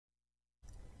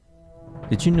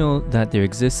Did you know that there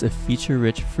exists a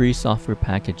feature-rich free software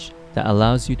package that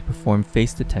allows you to perform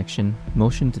face detection,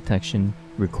 motion detection,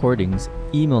 recordings,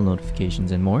 email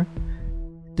notifications, and more?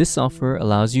 This software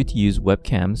allows you to use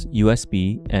webcams,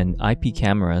 USB, and IP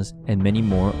cameras, and many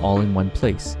more all in one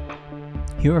place.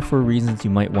 Here are 4 reasons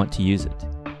you might want to use it.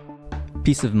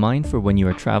 Peace of mind for when you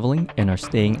are traveling and are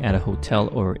staying at a hotel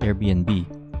or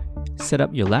Airbnb. Set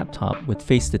up your laptop with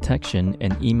face detection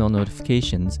and email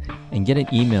notifications and get an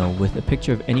email with a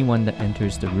picture of anyone that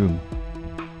enters the room.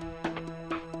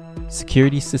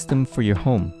 Security system for your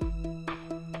home.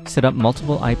 Set up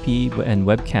multiple IP and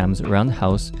webcams around the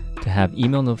house to have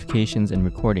email notifications and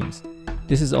recordings.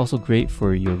 This is also great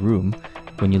for your room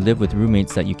when you live with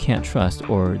roommates that you can't trust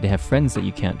or they have friends that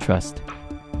you can't trust.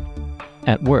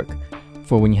 At work,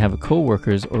 for when you have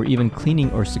co-workers or even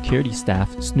cleaning or security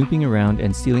staff snooping around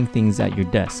and stealing things at your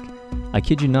desk. I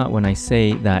kid you not when I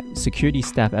say that security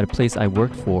staff at a place I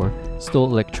worked for stole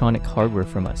electronic hardware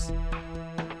from us.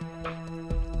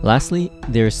 Lastly,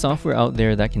 there is software out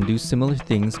there that can do similar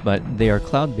things, but they are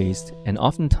cloud-based and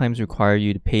oftentimes require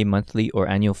you to pay monthly or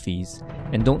annual fees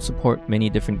and don't support many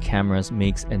different cameras,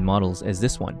 makes, and models as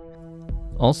this one.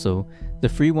 Also, the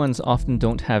free ones often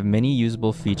don't have many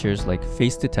usable features like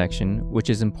face detection, which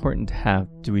is important to have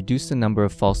to reduce the number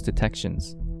of false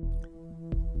detections.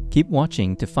 Keep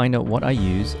watching to find out what I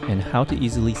use and how to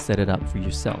easily set it up for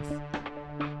yourself.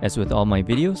 As with all my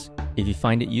videos, if you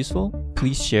find it useful,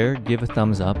 please share, give a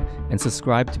thumbs up, and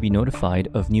subscribe to be notified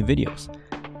of new videos.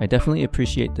 I definitely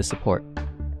appreciate the support.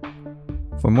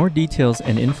 For more details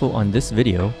and info on this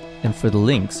video, and for the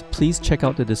links, please check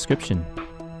out the description.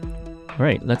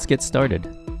 Alright, let's get started.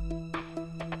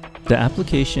 The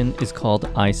application is called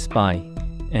iSpy,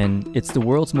 and it's the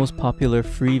world's most popular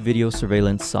free video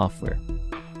surveillance software.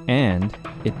 And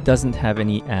it doesn't have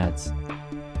any ads.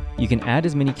 You can add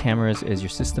as many cameras as your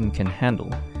system can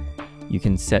handle. You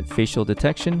can set facial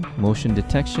detection, motion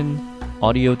detection,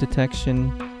 audio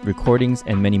detection, recordings,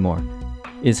 and many more.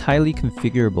 It is highly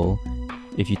configurable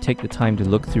if you take the time to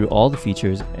look through all the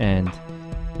features and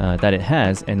that it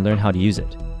has and learn how to use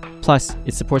it. Plus,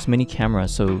 it supports many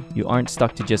cameras, so you aren't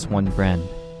stuck to just one brand.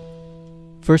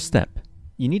 First step,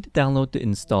 you need to download the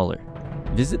installer.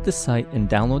 Visit the site and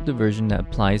download the version that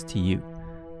applies to you.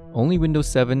 Only Windows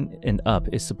 7 and up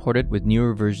is supported with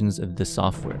newer versions of the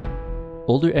software.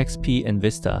 Older XP and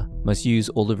Vista must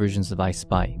use older versions of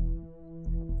iSpy.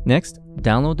 Next,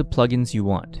 download the plugins you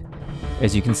want.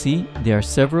 As you can see, there are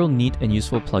several neat and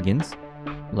useful plugins: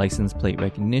 license plate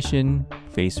recognition,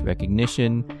 face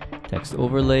recognition, text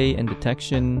overlay and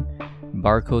detection,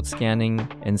 barcode scanning,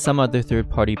 and some other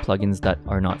third-party plugins that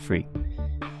are not free.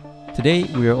 Today,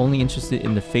 we are only interested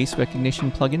in the face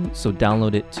recognition plugin, so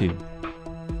download it too.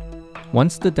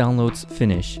 Once the downloads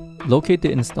finish, locate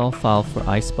the install file for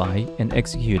iSpy and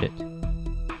execute it.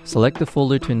 Select the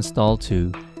folder to install to.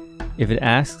 If it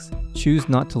asks, choose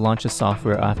not to launch the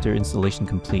software after installation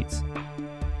completes.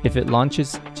 If it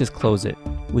launches, just close it.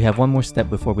 We have one more step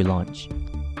before we launch.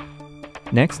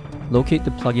 Next, locate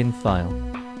the plugin file.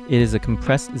 It is a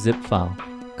compressed zip file.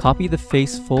 Copy the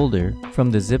face folder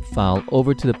from the zip file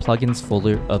over to the plugins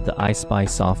folder of the iSpy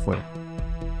software.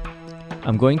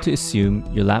 I'm going to assume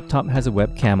your laptop has a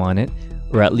webcam on it,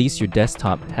 or at least your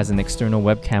desktop has an external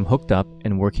webcam hooked up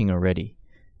and working already.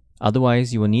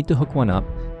 Otherwise, you will need to hook one up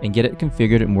and get it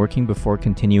configured and working before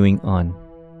continuing on.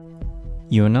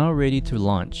 You are now ready to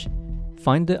launch.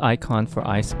 Find the icon for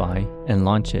iSpy and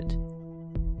launch it.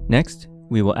 Next,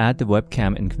 we will add the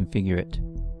webcam and configure it.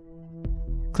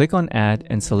 Click on Add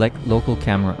and select Local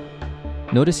Camera.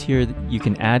 Notice here that you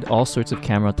can add all sorts of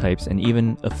camera types and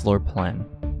even a floor plan.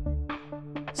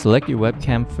 Select your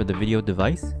webcam for the video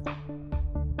device.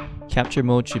 Capture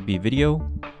mode should be video.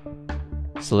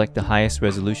 Select the highest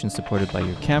resolution supported by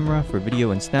your camera for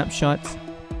video and snapshots.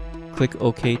 Click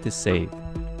OK to save.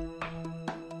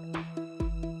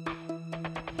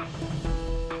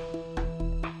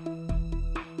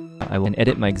 I will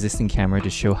edit my existing camera to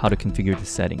show how to configure the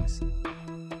settings.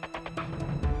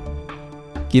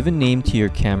 Give a name to your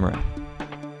camera.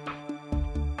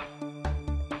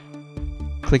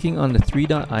 Clicking on the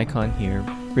 3-dot icon here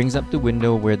brings up the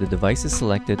window where the device is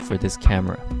selected for this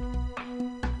camera.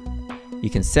 You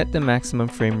can set the maximum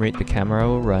frame rate the camera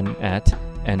will run at,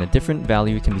 and a different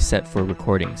value can be set for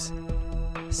recordings.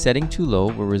 Setting too low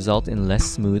will result in less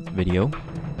smooth video.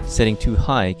 Setting too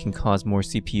high can cause more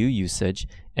CPU usage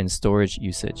and storage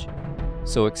usage.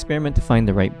 So experiment to find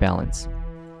the right balance.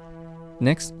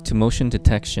 Next, to motion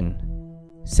detection.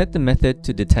 Set the method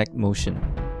to detect motion.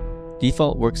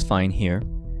 Default works fine here.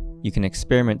 You can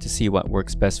experiment to see what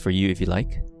works best for you if you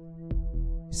like.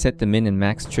 Set the min and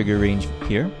max trigger range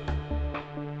here.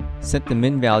 Set the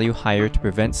min value higher to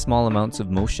prevent small amounts of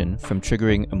motion from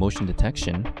triggering a motion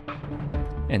detection,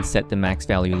 and set the max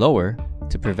value lower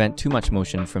to prevent too much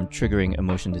motion from triggering a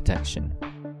motion detection.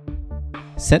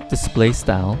 Set display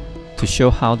style to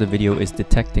show how the video is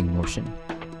detecting motion.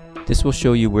 This will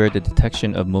show you where the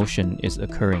detection of motion is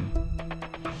occurring.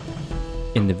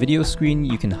 In the video screen,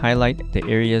 you can highlight the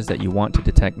areas that you want to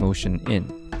detect motion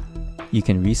in. You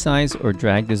can resize or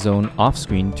drag the zone off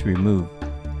screen to remove.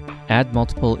 Add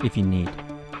multiple if you need.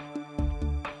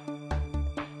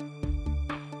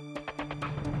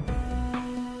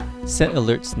 Set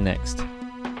alerts next.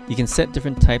 You can set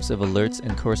different types of alerts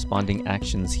and corresponding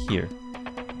actions here,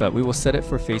 but we will set it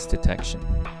for face detection.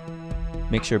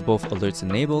 Make sure both alerts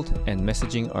enabled and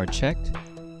messaging are checked.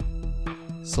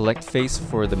 Select face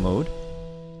for the mode.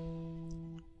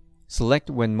 Select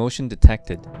when motion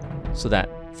detected, so that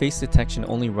face detection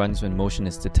only runs when motion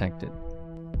is detected.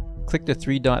 Click the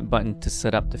three-dot button to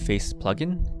set up the face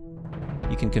plugin.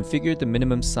 You can configure the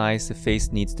minimum size the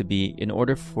face needs to be in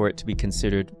order for it to be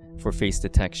considered for face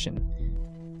detection.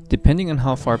 Depending on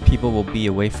how far people will be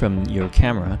away from your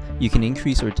camera, you can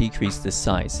increase or decrease this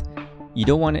size. You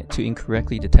don't want it to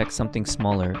incorrectly detect something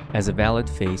smaller as a valid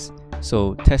face,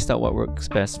 so test out what works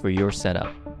best for your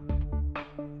setup.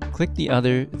 Click the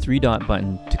other three-dot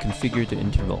button to configure the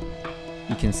interval.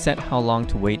 You can set how long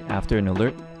to wait after an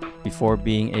alert before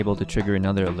being able to trigger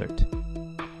another alert.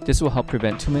 This will help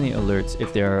prevent too many alerts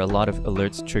if there are a lot of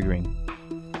alerts triggering.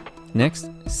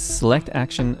 Next, select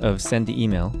action of send the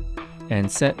email and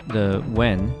set the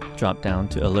when drop down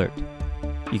to alert.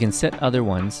 You can set other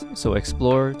ones, so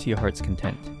explore to your heart's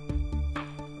content.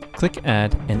 Click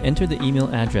add and enter the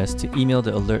email address to email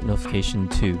the alert notification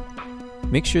to.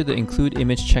 Make sure the include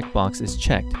image checkbox is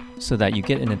checked so that you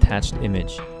get an attached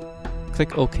image.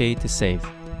 Click OK to save.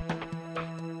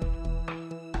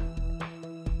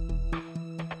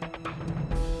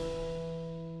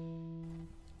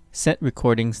 Set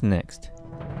recordings next.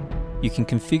 You can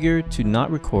configure to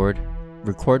not record,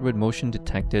 record with motion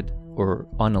detected, or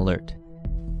on alert.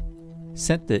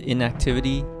 Set the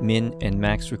inactivity, min, and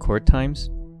max record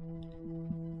times.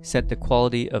 Set the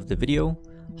quality of the video.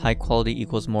 High quality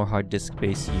equals more hard disk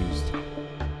space used.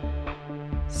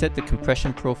 Set the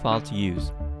compression profile to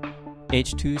use.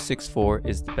 H.264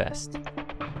 is the best.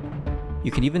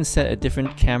 You can even set a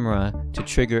different camera to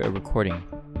trigger a recording.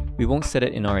 We won't set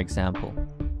it in our example.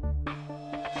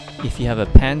 If you have a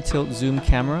pan tilt zoom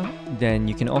camera, then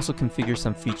you can also configure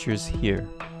some features here.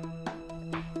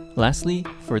 Lastly,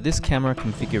 for this camera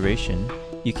configuration,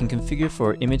 you can configure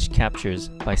for image captures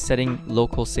by setting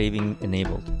local saving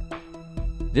enabled.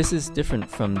 This is different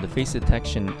from the face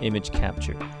detection image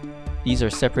capture. These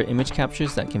are separate image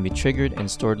captures that can be triggered and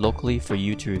stored locally for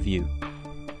you to review.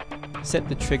 Set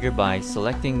the trigger by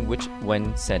selecting which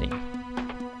when setting.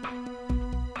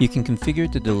 You can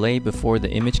configure the delay before the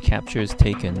image capture is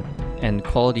taken and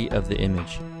quality of the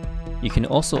image. You can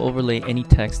also overlay any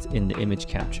text in the image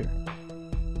capture.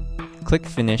 Click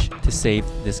Finish to save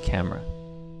this camera.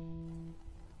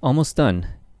 Almost done.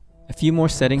 A few more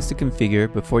settings to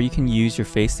configure before you can use your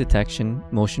face detection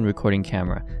motion recording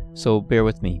camera, so bear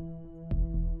with me.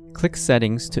 Click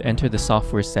Settings to enter the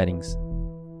software settings.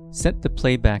 Set the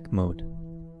playback mode.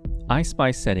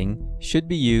 iSpy setting should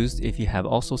be used if you have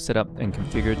also set up and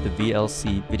configured the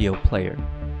VLC video player.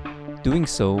 Doing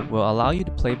so will allow you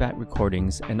to play back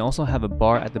recordings and also have a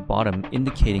bar at the bottom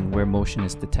indicating where motion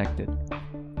is detected.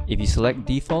 If you select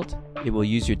default, it will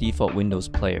use your default Windows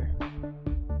player.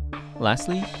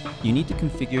 Lastly, you need to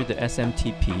configure the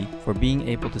SMTP for being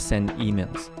able to send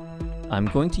emails. I'm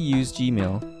going to use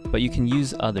Gmail, but you can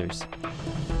use others.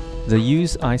 The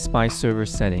Use iSpy server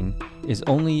setting is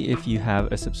only if you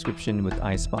have a subscription with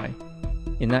iSpy.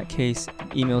 In that case,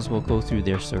 emails will go through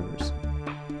their servers.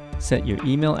 Set your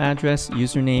email address,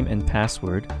 username, and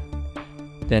password,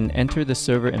 then enter the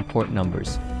server and port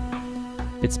numbers.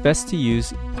 It's best to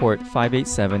use port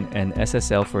 587 and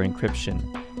SSL for encryption.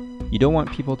 You don't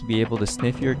want people to be able to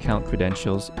sniff your account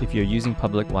credentials if you're using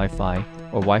public Wi-Fi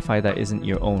or Wi-Fi that isn't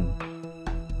your own.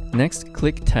 Next,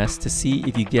 click Test to see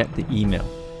if you get the email.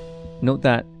 Note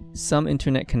that some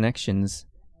internet connections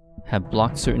have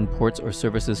blocked certain ports or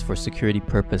services for security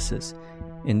purposes.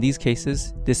 In these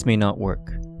cases, this may not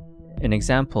work. An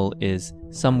example is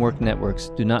some work networks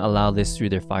do not allow this through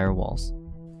their firewalls.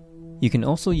 You can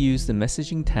also use the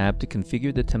Messaging tab to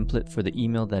configure the template for the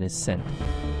email that is sent.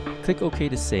 Click OK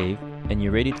to save, and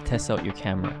you're ready to test out your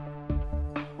camera.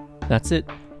 That's it.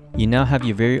 You now have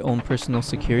your very own personal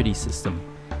security system.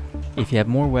 If you have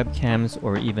more webcams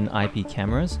or even IP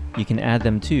cameras, you can add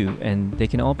them too, and they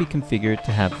can all be configured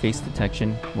to have face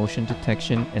detection, motion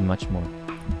detection, and much more.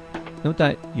 Note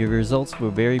that your results will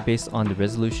vary based on the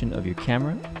resolution of your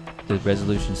camera, the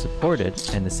resolution supported,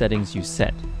 and the settings you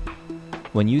set.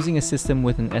 When using a system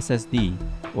with an SSD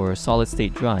or a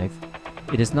solid-state drive,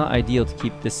 it is not ideal to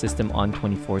keep this system on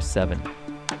 24/7.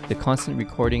 The constant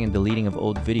recording and deleting of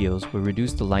old videos will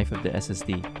reduce the life of the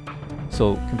SSD.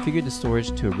 So configure the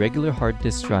storage to a regular hard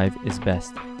disk drive is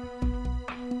best.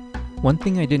 One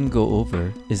thing I didn't go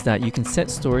over is that you can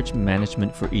set storage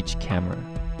management for each camera.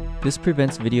 This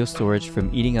prevents video storage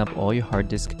from eating up all your hard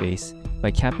disk space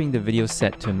by capping the video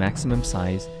set to a maximum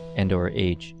size and/or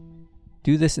age.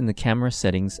 Do this in the camera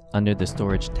settings under the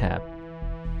storage tab.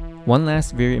 One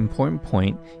last very important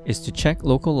point is to check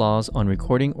local laws on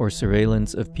recording or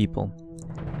surveillance of people.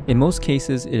 In most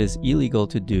cases, it is illegal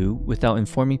to do without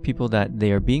informing people that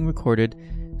they are being recorded,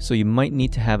 so you might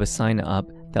need to have a sign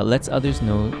up that lets others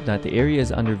know that the area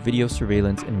is under video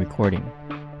surveillance and recording.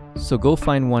 So go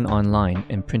find one online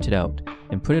and print it out,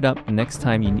 and put it up the next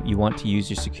time you want to use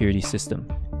your security system.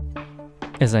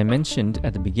 As I mentioned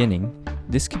at the beginning,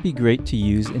 this could be great to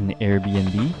use in the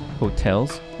Airbnb,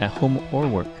 hotels, at home or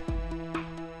work.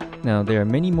 Now, there are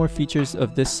many more features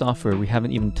of this software we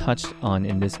haven't even touched on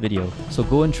in this video, so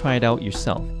go and try it out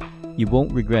yourself. You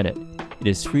won't regret it. It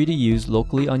is free to use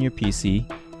locally on your PC,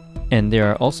 and there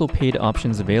are also paid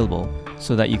options available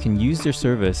so that you can use their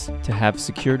service to have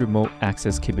secured remote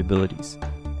access capabilities.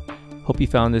 Hope you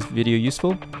found this video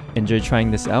useful. Enjoy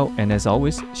trying this out, and as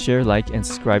always, share, like, and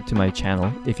subscribe to my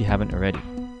channel if you haven't already.